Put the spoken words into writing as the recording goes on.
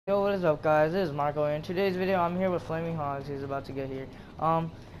Yo, what is up, guys? This is Marco, and in today's video, I'm here with Flaming Hogs. He's about to get here.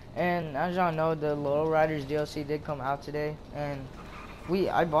 And as y'all know, the Lowriders DLC did come out today, and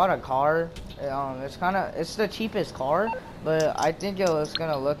I bought a car. It's the cheapest car, but I think it's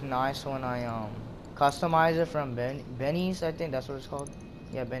gonna look nice when I customize it from Benny's. I think that's what it's called.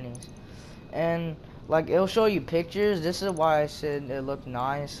 Yeah, Benny's. And like it'll show you pictures. This is why I said it looked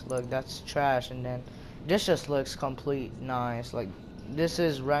nice. Look, that's trash, and then this just looks complete nice. Like this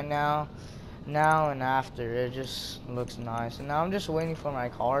is right now and after. It just looks nice. And now I'm just waiting for my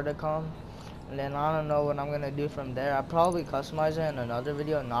car to come, and then I don't know what I'm gonna do from there. I probably customize it in another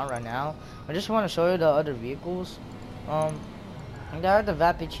video, not right now. I just want to show you the other vehicles. I got the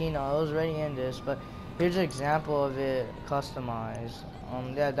Vapuccino. It was already in this, but here's an example of it customized.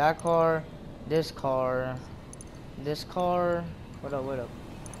 Yeah, that car, this car, this car. What up? What up?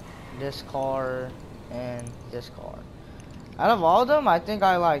 This car and this car. Out of all of them, I think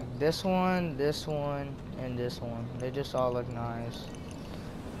I like this one, and this one. They just all look nice.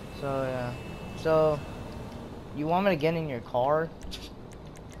 So yeah. So you want me to get in your car?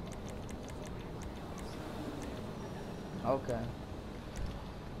 Okay.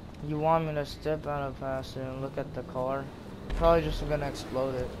 You want me to step out of past it and look at the car? Probably just gonna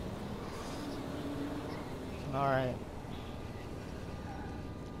explode it. Alright.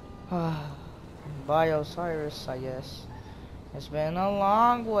 Bye, Osiris, I guess. It's been a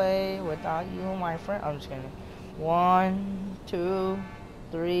long way without you, my friend. I'm just kidding. 1, 2,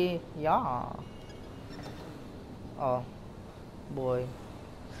 3, yeah. Oh, boy.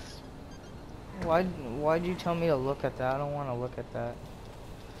 Why'd you tell me to look at that? I don't want to look at that.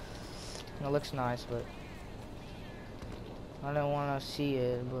 It looks nice, but I don't want to see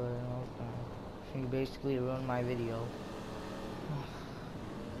it, but okay. You basically ruined my video.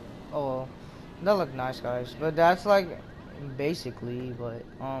 Oh well. That looked nice, guys. But that's like basically, but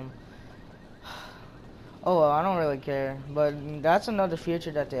oh well, I don't really care. But that's another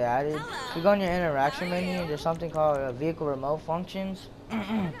feature that they added. If you go in your interaction menu, there's something called vehicle remote functions.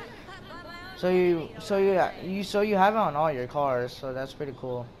 So you have it on all your cars, so that's pretty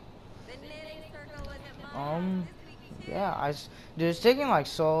cool. Yeah, dude, it's taking like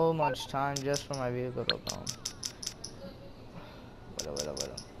so much time just for my vehicle to come. Wait.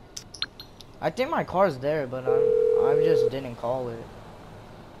 I think my car's there, but I just didn't call it.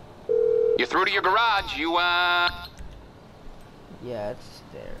 You're through to your garage. Yeah, it's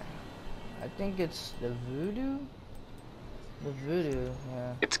there. I think it's the Voodoo. The Voodoo,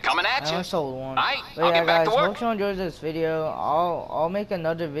 yeah. It's coming at you. I sold one. Alright, But I'll yeah, get back guys, to work. hope you enjoyed this video. I'll make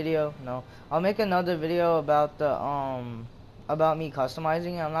another video. No, I'll make another video about the about me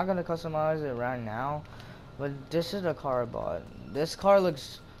customizing it. I'm not gonna customize it right now, but this is the car I bought. This car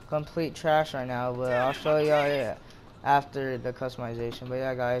looks complete trash right now, but I'll show y'all it after the customization. But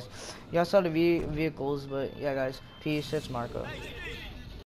yeah, guys, y'all saw the vehicles. But yeah, guys, peace. It's Marco.